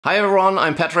Hi everyone,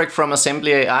 I'm Patrick from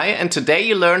AssemblyAI, and today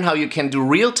you learn how you can do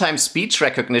real-time speech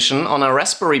recognition on a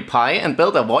Raspberry Pi and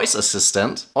build a voice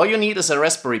assistant. All you need is a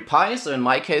Raspberry Pi, so in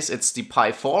my case it's the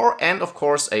Pi 4, and of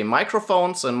course a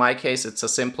microphone, so in my case it's a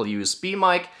simple USB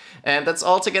mic, and that's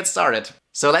all to get started.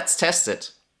 So let's test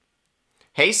it.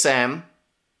 Hey Sam,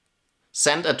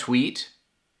 send a tweet.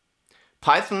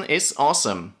 Python is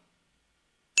awesome.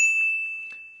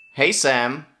 Hey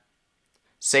Sam,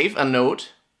 save a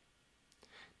note.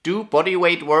 Do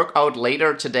bodyweight workout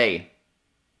later today.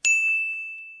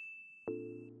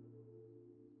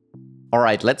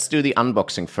 Alright, let's do the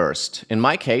unboxing first. In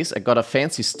my case, I got a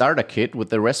fancy starter kit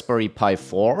with the Raspberry Pi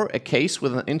 4, a case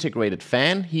with an integrated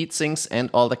fan, heatsinks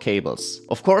and all the cables.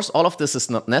 Of course, all of this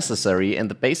is not necessary and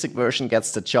the basic version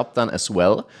gets the job done as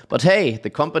well. But hey,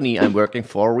 the company I'm working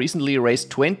for recently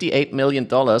raised $28 million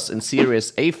in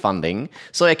Series A funding,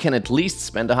 so I can at least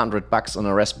spend $100 on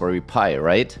a Raspberry Pi,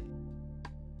 right?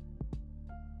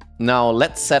 Now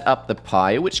let's set up the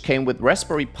Pi, which came with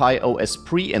Raspberry Pi OS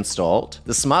pre-installed.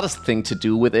 The smartest thing to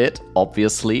do with it,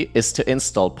 obviously, is to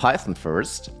install Python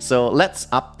first. So let's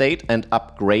update and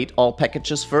upgrade all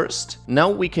packages first. Now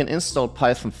we can install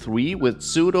Python 3 with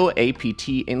sudo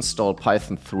apt install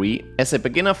Python 3. As a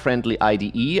beginner-friendly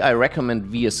IDE, I recommend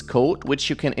VS Code, which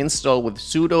you can install with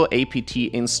sudo apt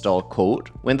install code.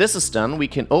 When this is done, we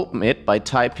can open it by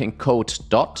typing code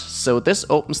dot, so this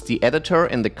opens the editor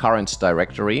in the current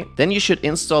directory. Then you should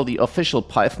install the official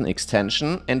Python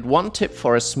extension, and one tip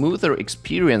for a smoother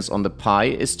experience on the Pi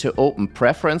is to open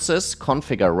Preferences,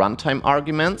 configure runtime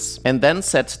arguments, and then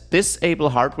set Disable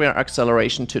Hardware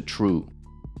Acceleration to True.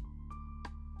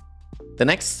 The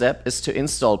next step is to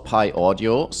install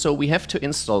PyAudio, so we have to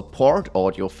install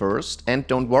PortAudio first, and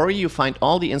don't worry, you find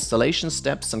all the installation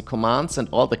steps and commands and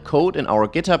all the code in our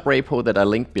GitHub repo that I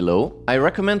linked below. I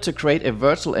recommend to create a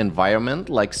virtual environment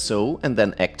like so and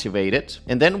then activate it,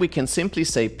 and then we can simply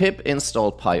say pip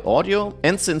install PyAudio,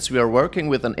 and since we are working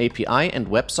with an API and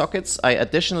WebSockets, I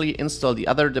additionally install the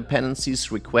other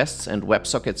dependencies, requests and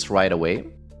WebSockets right away.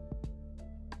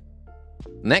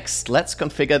 Next, let's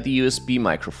configure the USB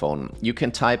microphone. You can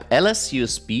type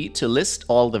ls-usb to list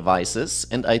all devices,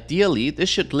 and ideally this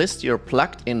should list your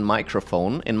plugged-in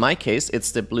microphone. In my case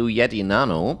it's the Blue Yeti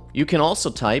Nano. You can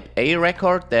also type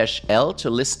a-record-l to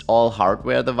list all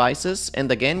hardware devices,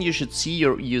 and again you should see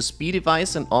your USB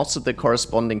device and also the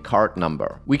corresponding card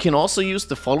number. We can also use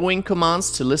the following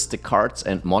commands to list the cards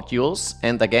and modules,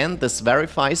 and again this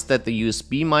verifies that the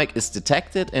USB mic is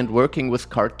detected and working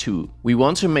with card 2. We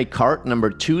want to make card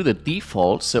number 2 the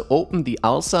default, so open the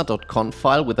alsa.conf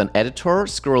file with an editor,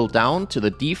 scroll down to the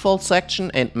default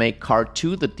section and make card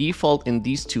 2 the default in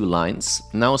these two lines.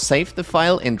 Now save the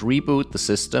file and reboot the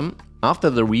system. After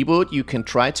the reboot, you can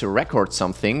try to record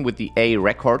something with the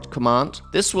a-record command.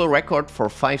 This will record for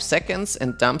 5 seconds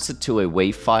and dumps it to a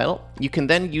WAV file. You can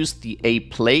then use the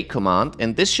a-play command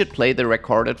and this should play the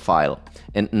recorded file.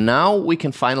 And now we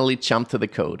can finally jump to the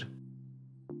code.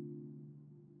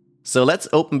 So let's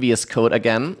open VS Code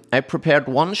again. I prepared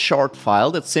one short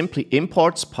file that simply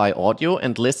imports PyAudio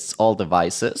and lists all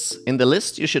devices. In the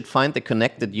list you should find the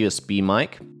connected USB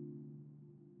mic.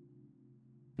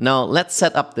 Now let's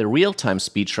set up the real-time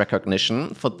speech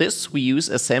recognition. For this we use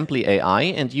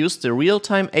AssemblyAI and use the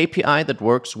real-time API that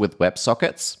works with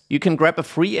WebSockets. You can grab a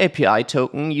free API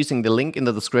token using the link in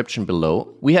the description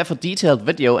below. We have a detailed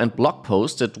video and blog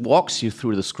post that walks you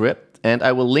through the script, and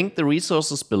I will link the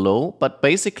resources below, but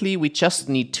basically we just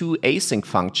need two async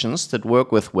functions that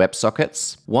work with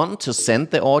WebSockets. One to send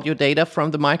the audio data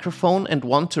from the microphone and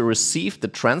one to receive the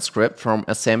transcript from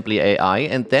AssemblyAI,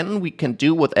 and then we can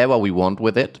do whatever we want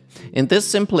with it. In this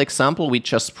simple example we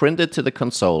just print it to the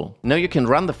console. Now you can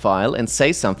run the file and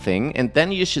say something, and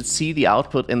then you should see the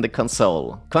output in the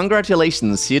console.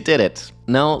 Congratulations, you did it!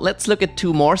 Now let's look at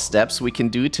 2 more steps we can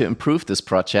do to improve this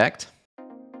project.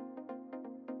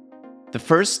 The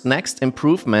first next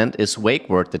improvement is wake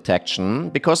word detection,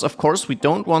 because of course we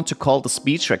don't want to call the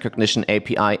speech recognition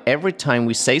API every time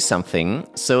we say something,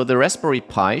 so the Raspberry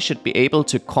Pi should be able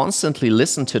to constantly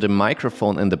listen to the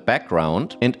microphone in the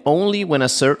background, and only when a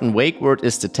certain wake word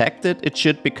is detected it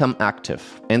should become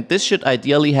active. And this should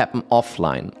ideally happen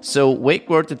offline. So wake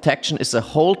word detection is a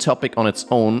whole topic on its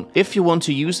own. If you want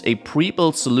to use a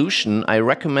pre-built solution, I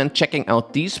recommend checking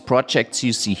out these projects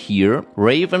you see here: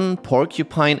 Raven,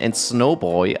 Porcupine and Snow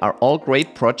Snowboy are all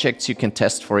great projects you can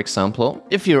test, for example.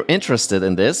 If you're interested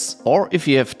in this, or if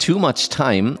you have too much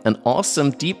time, an awesome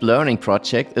deep learning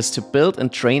project is to build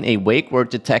and train a wake word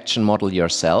detection model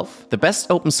yourself. The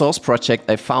best open source project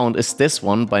I found is this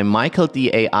one by Michael the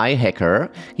AI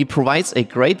Hacker. He provides a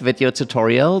great video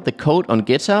tutorial, the code on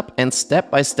GitHub, and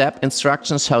step-by-step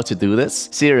instructions how to do this.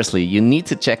 Seriously, you need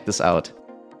to check this out.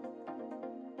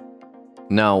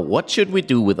 Now, what should we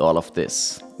do with all of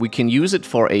this? We can use it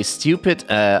for a stupid,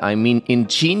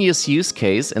 ingenious use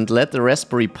case and let the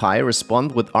Raspberry Pi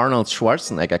respond with Arnold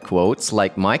Schwarzenegger quotes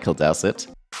like Michael does it.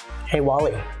 Hey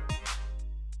Wally.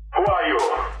 Who are you?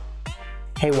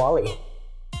 Hey Wally.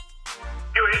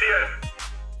 You idiot!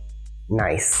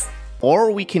 Nice.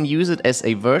 Or we can use it as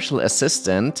a virtual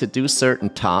assistant to do certain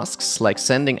tasks like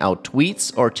sending out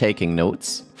tweets or taking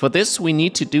notes. For this, we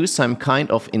need to do some kind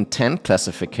of intent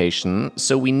classification,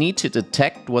 so we need to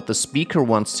detect what the speaker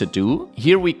wants to do.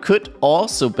 Here we could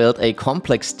also build a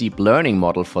complex deep learning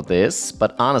model for this,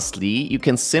 but honestly, you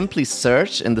can simply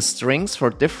search in the strings for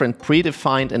different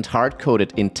predefined and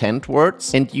hard-coded intent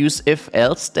words and use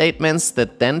if-else statements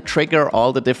that then trigger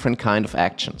all the different kind of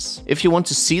actions. If you want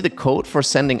to see the code for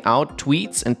sending out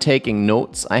tweets and taking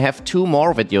notes, I have 2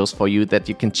 more videos for you that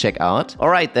you can check out.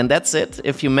 Alright, then that's it.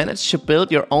 If you managed to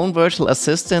build your own virtual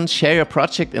assistant, share your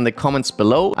project in the comments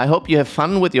below. I hope you have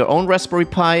fun with your own Raspberry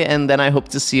Pi, and then I hope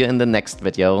to see you in the next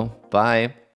video. Bye!